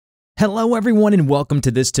Hello everyone and welcome to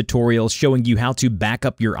this tutorial showing you how to back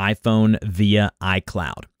up your iPhone via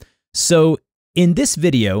iCloud. So in this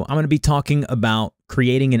video, I'm going to be talking about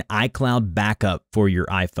creating an iCloud backup for your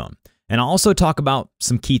iPhone. And I'll also talk about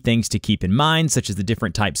some key things to keep in mind, such as the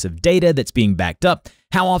different types of data that's being backed up,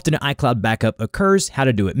 how often an iCloud backup occurs, how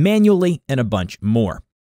to do it manually, and a bunch more.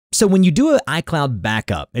 So when you do an iCloud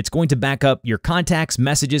backup, it's going to back up your contacts,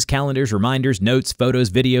 messages, calendars, reminders, notes, photos,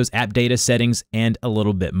 videos, app data, settings, and a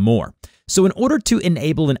little bit more. So in order to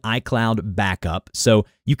enable an iCloud backup, so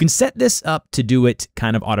you can set this up to do it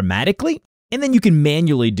kind of automatically, and then you can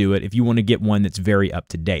manually do it if you want to get one that's very up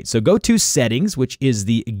to date. So go to Settings, which is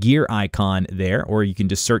the gear icon there, or you can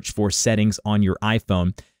just search for Settings on your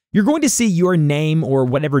iPhone. You're going to see your name or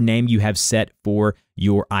whatever name you have set for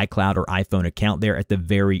your iCloud or iPhone account there at the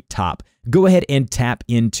very top. Go ahead and tap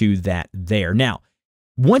into that there. Now,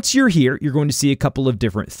 once you're here, you're going to see a couple of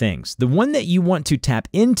different things. The one that you want to tap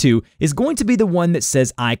into is going to be the one that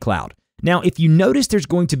says iCloud. Now, if you notice, there's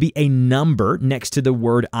going to be a number next to the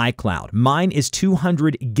word iCloud. Mine is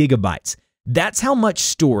 200 gigabytes. That's how much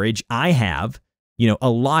storage I have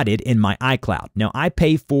allotted in my iCloud. Now, I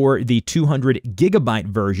pay for the 200 gigabyte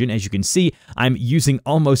version. As you can see, I'm using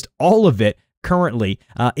almost all of it currently.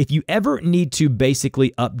 If you ever need to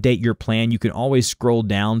basically update your plan, you can always scroll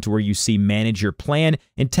down to where you see Manage Your Plan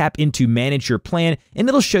and tap into Manage Your Plan, and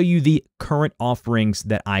it'll show you the current offerings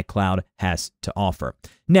that iCloud has to offer.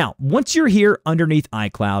 Now, once you're here underneath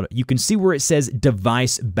iCloud, you can see where it says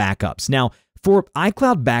Device Backups. Now, for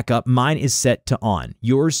iCloud backup, mine is set to on.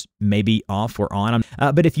 Yours may be off or on.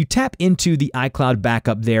 But if you tap into the iCloud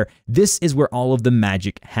backup there, this is where all of the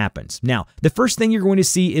magic happens. Now, the first thing you're going to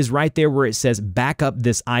see is right there where it says backup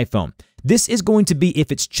this iPhone. This is going to be,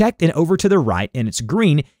 if it's checked and over to the right and it's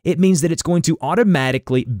green, it means that it's going to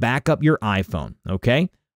automatically back up your iPhone, okay?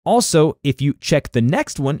 Also, if you check the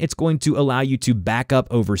next one, it's going to allow you to back up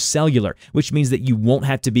over cellular, which means that you won't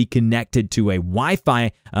have to be connected to a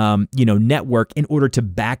Wi-Fi network in order to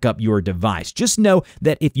back up your device. Just know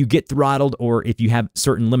that if you get throttled or if you have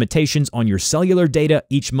certain limitations on your cellular data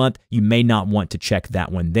each month, you may not want to check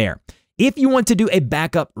that one there. If you want to do a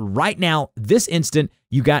backup right now, this instant,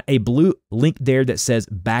 you got a blue link there that says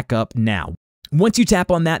Backup Now. Once you tap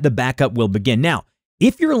on that, the backup will begin. Now,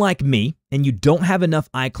 if you're like me and you don't have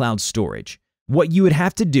enough iCloud storage, what you would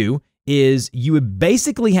have to do is you would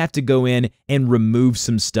basically have to go in and remove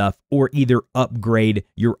some stuff or either upgrade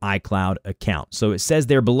your iCloud account. So it says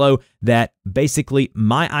there below that basically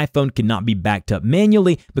my iPhone cannot be backed up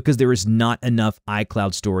manually because there is not enough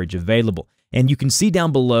iCloud storage available. And you can see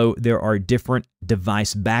down below there are different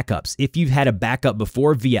device backups. If you've had a backup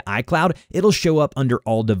before via iCloud, it'll show up under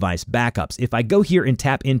all device backups. If I go here and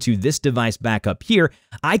tap into this device backup here,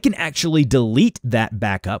 I can actually delete that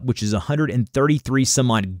backup, which is 133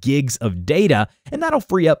 some odd gigs of data, and that'll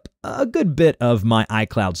free up a good bit of my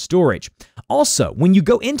iCloud storage. Also, when you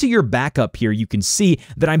go into your backup here, you can see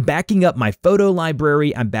that I'm backing up my photo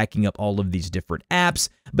library, I'm backing up all of these different apps,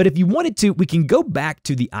 but if you wanted to, we can go back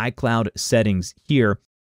to the iCloud settings here.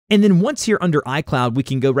 And then once here under iCloud, we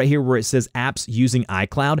can go right here where it says apps using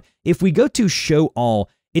iCloud. If we go to show all,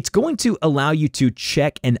 it's going to allow you to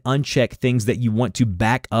check and uncheck things that you want to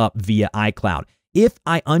back up via iCloud. If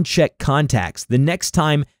I uncheck contacts, the next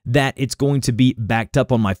time that it's going to be backed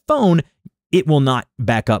up on my phone, it will not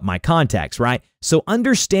back up my contacts, right? So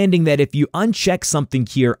understanding that if you uncheck something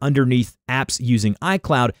here underneath apps using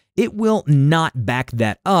iCloud, it will not back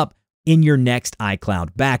that up in your next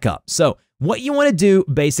iCloud backup. So what you want to do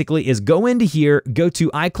basically is go into here, go to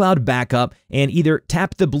iCloud Backup, and either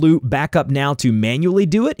tap the blue Backup Now to manually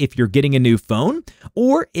do it if you're getting a new phone,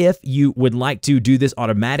 or if you would like to do this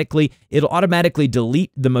automatically, it'll automatically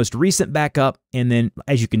delete the most recent backup. And then,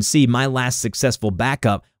 as you can see, my last successful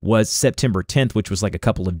backup was September 10th, which was like a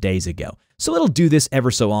couple of days ago. So it'll do this ever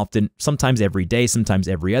so often, sometimes every day, sometimes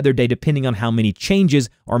every other day, depending on how many changes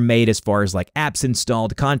are made as far as like apps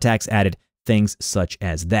installed, contacts added, things such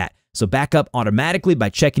as that. So backup automatically by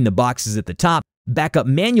checking the boxes at the top, backup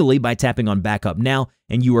manually by tapping on Backup Now,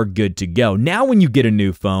 and you are good to go. Now when you get a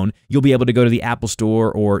new phone, you'll be able to go to the Apple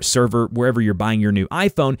Store or server, wherever you're buying your new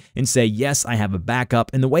iPhone, and say, yes, I have a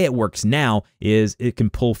backup. And the way it works now is it can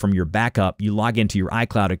pull from your backup. You log into your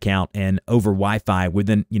iCloud account, and over Wi-Fi,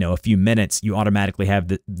 within a few minutes, you automatically have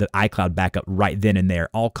the iCloud backup right then and there.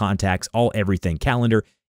 All contacts, all everything, calendar,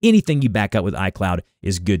 anything you back up with iCloud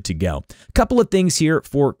is good to go. A couple of things here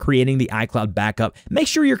for creating the iCloud backup. Make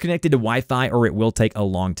sure you're connected to Wi-Fi or it will take a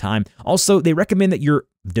long time. Also, they recommend that your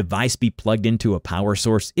device be plugged into a power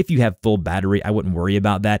source. If you have full battery, I wouldn't worry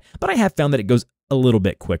about that, but I have found that it goes a little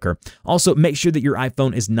bit quicker. Also, make sure that your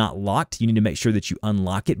iPhone is not locked. You need to make sure that you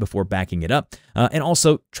unlock it before backing it up. And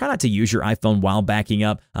also, try not to use your iPhone while backing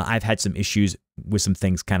up. I've had some issues with some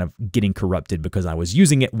things kind of getting corrupted because I was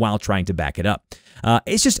using it while trying to back it up.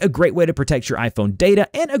 It's just a great way to protect your iPhone data,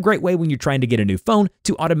 and a great way when you're trying to get a new phone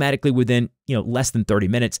to automatically within less than 30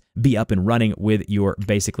 minutes be up and running with your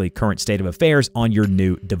basically current state of affairs on your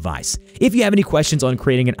new device. If you have any questions on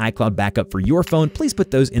creating an iCloud backup for your phone, please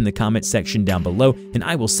put those in the comments section down below, and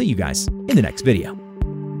I will see you guys in the next video.